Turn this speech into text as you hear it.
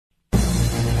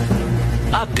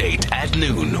Update at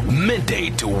noon, midday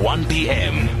to 1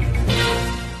 p.m.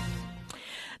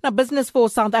 Now, Business for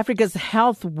South Africa's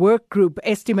Health Work Group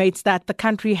estimates that the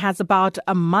country has about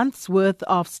a month's worth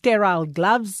of sterile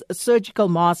gloves, surgical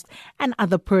masks and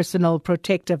other personal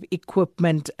protective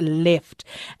equipment left.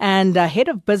 And head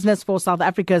of Business for South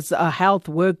Africa's Health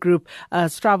Work Group,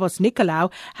 Stravos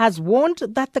Nicolaou, has warned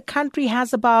that the country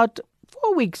has about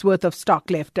 4 weeks worth of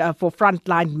stock left for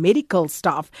frontline medical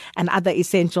staff and other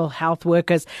essential health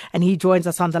workers. And he joins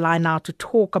us on the line now to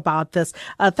talk about this.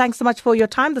 Thanks so much for your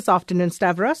time this afternoon,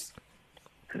 Stavros.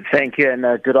 Thank you,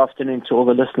 and good afternoon to all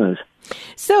the listeners.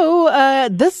 So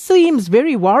this seems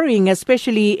very worrying,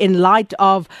 especially in light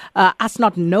of us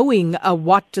not knowing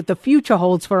what the future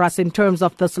holds for us in terms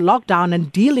of this lockdown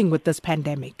and dealing with this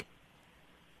pandemic.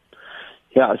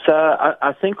 Yeah, so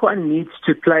I think one needs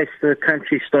to place the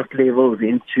country stock levels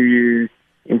into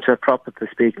a proper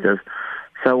perspective.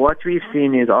 So what we've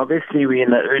seen is obviously we're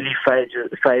in the early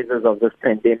phases of this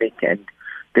pandemic, and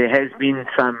there has been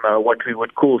some what we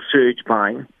would call surge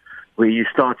buying, where you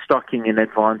start stocking in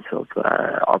advance of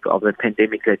the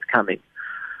pandemic that's coming.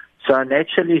 So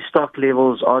naturally stock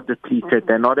levels are depleted.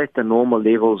 They're not at the normal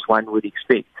levels one would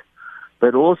expect.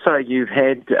 But also you've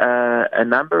had a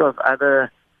number of other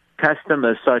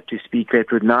customers, so to speak,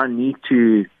 that would now need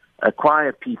to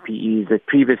acquire PPEs that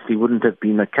previously wouldn't have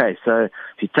been the case. So if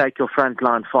you take your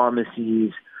frontline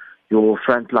pharmacies, your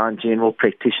frontline general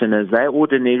practitioners, they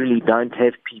ordinarily don't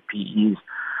have PPEs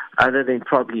other than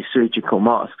probably surgical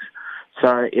masks.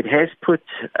 So it has put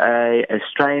a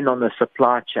strain on the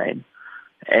supply chain.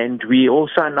 And we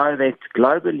also know that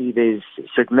globally there's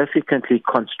significantly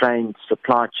constrained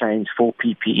supply chains for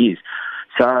PPEs.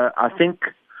 So I think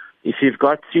if you've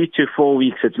got 3 to 4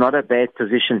 weeks, it's not a bad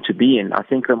position to be in. I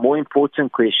think the more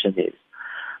important question is,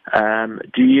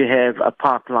 do you have a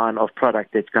pipeline of product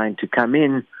that's going to come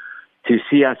in to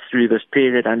see us through this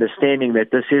period, understanding that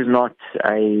this is not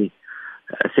a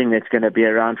thing that's going to be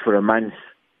around for a month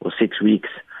or 6 weeks.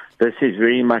 This is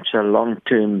very much a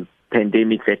long-term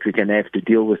pandemic that we're going to have to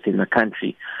deal with in the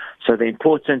country. So the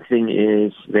important thing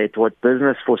is that what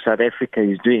Business for South Africa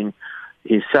is doing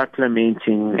is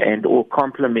supplementing and or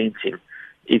complementing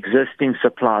existing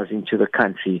supplies into the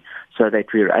country so that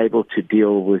we're able to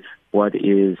deal with what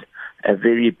is a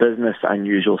very business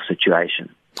unusual situation.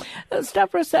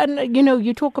 Stavros, and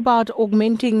you talk about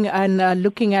augmenting and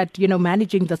looking at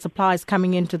managing the supplies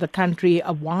coming into the country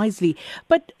wisely.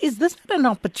 But is this not an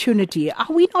opportunity?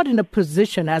 Are we not in a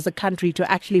position as a country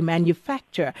to actually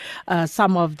manufacture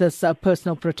some of this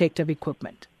personal protective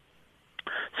equipment?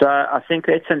 So I think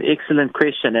that's an excellent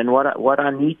question, and what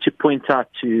I need to point out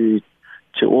to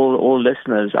all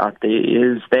listeners out there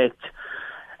is that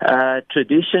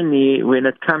traditionally, when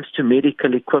it comes to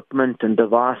medical equipment and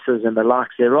devices and the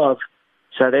likes thereof,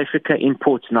 South Africa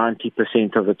imports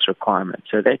 90% of its requirements.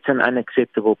 So that's an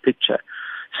unacceptable picture.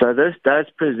 So this does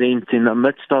present in the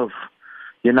midst of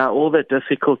all the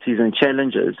difficulties and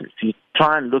challenges. If you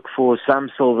try and look for some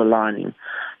silver lining,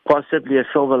 possibly a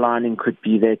silver lining could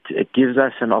be that it gives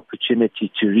us an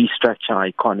opportunity to restructure our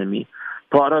economy.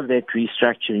 Part of that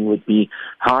restructuring would be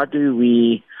how do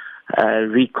we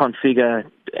reconfigure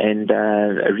and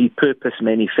repurpose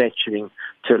manufacturing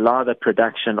to allow the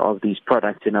production of these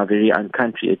products in our very own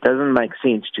country. It doesn't make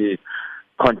sense to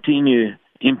continue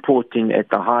importing at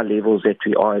the high levels that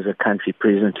we are as a country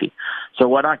presently. So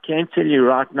what I can tell you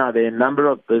right now, there are a number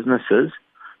of businesses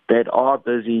that are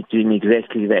busy doing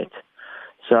exactly that.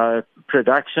 So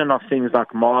production of things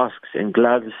like masks and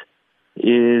gloves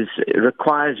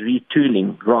requires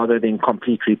retooling rather than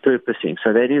complete repurposing.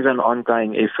 So that is an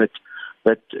ongoing effort,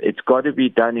 but it's got to be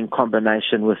done in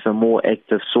combination with a more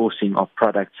active sourcing of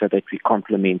products so that we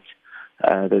complement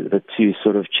the two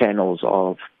sort of channels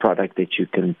of product that you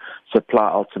can supply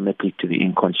ultimately to the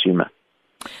end consumer.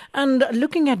 And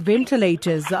looking at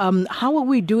ventilators, how are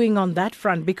we doing on that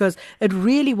front? Because it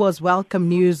really was welcome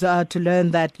news to learn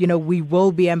that, we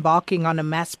will be embarking on a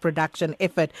mass production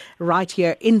effort right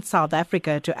here in South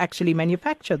Africa to actually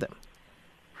manufacture them.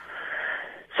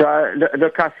 So,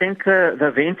 look, I think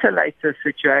the ventilator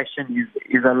situation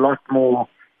is a lot more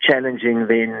challenging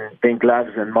than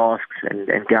gloves and masks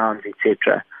and gowns,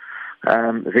 etc.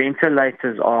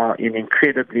 Ventilators are in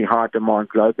incredibly high demand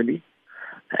globally.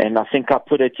 And I think I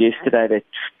put it yesterday that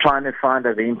trying to find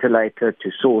a ventilator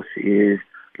to source is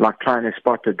like trying to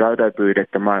spot a dodo bird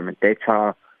at the moment. That's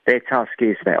how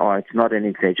scarce they are. It's not an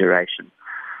exaggeration.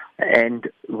 And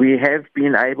we have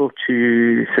been able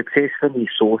to successfully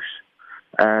source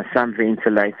some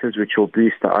ventilators, which will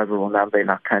boost the overall number in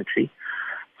our country.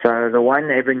 So the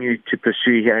one avenue to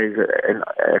pursue here is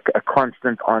a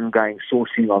constant ongoing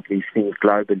sourcing of these things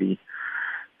globally.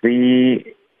 The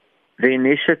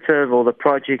initiative or the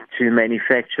project to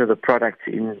manufacture the products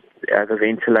in the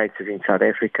ventilators in South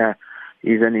Africa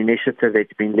is an initiative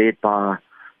that's been led by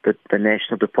the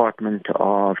National Department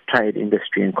of Trade,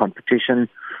 Industry and Competition,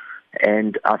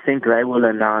 and I think they will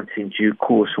announce in due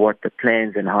course what the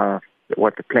plans are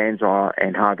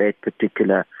and how that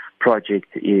particular project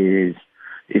is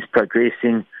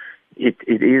progressing.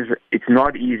 It's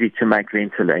not easy to make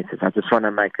ventilators. I just want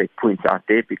to make that point out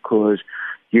there because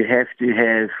you have to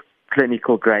have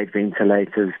clinical grade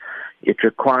ventilators. It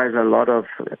requires a lot of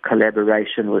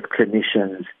collaboration with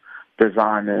clinicians,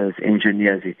 designers,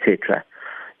 engineers, etc.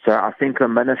 So I think the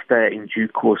minister in due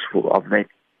course of that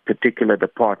particular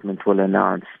department will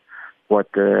announce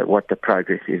what the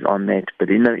progress is on that. But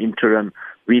in the interim,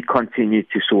 we continue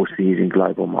to source these in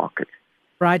global markets.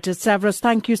 Right, Stavros,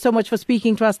 thank you so much for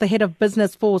speaking to us, the head of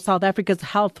business for South Africa's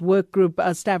Health Work Group,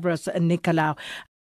 Stavros Nicolaou.